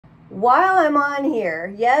while I'm on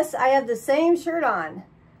here, yes, I have the same shirt on.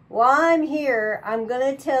 While I'm here, I'm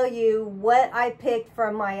going to tell you what I picked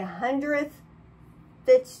from my 100th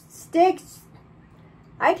Stitch.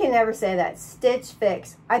 I can never say that. Stitch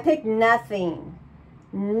Fix. I picked nothing.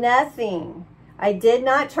 Nothing. I did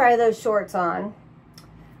not try those shorts on.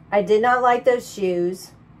 I did not like those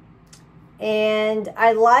shoes. And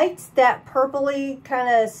I liked that purpley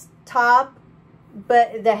kind of top,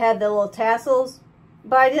 but that had the little tassels.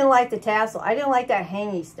 But I didn't like the tassel. I didn't like that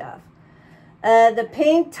hangy stuff. The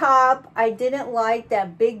pink top, I didn't like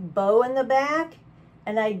that big bow in the back.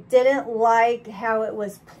 And I didn't like how it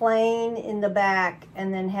was plain in the back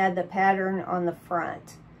and then had the pattern on the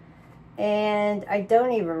front. And I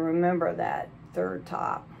don't even remember that third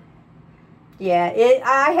top. Yeah,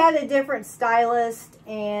 I had a different stylist,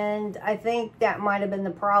 and I think that might have been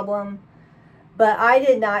the problem. But I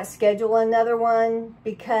did not schedule another one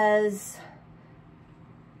because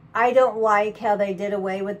I don't like how they did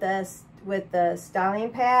away with the styling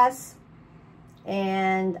pass.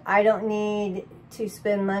 And I don't need to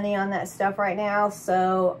spend money on that stuff right now.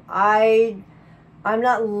 So I'm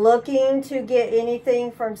not looking to get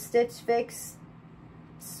anything from Stitch Fix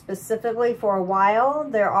specifically for a while.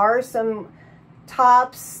 There are some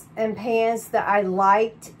tops and pants that I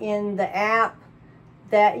liked in the app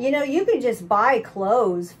that, you know, you can just buy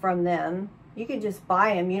clothes from them. You can just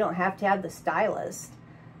buy them. You don't have to have the stylist.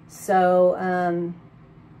 So,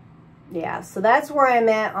 yeah, so that's where I'm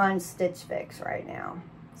at on Stitch Fix right now.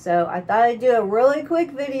 So I thought I'd do a really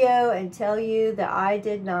quick video and tell you that I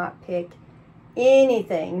did not pick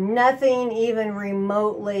anything. Nothing even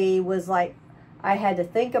remotely was like I had to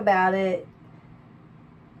think about it.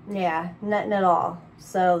 Yeah, nothing at all.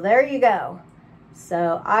 So there you go.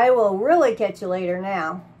 So I will really catch you later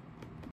now.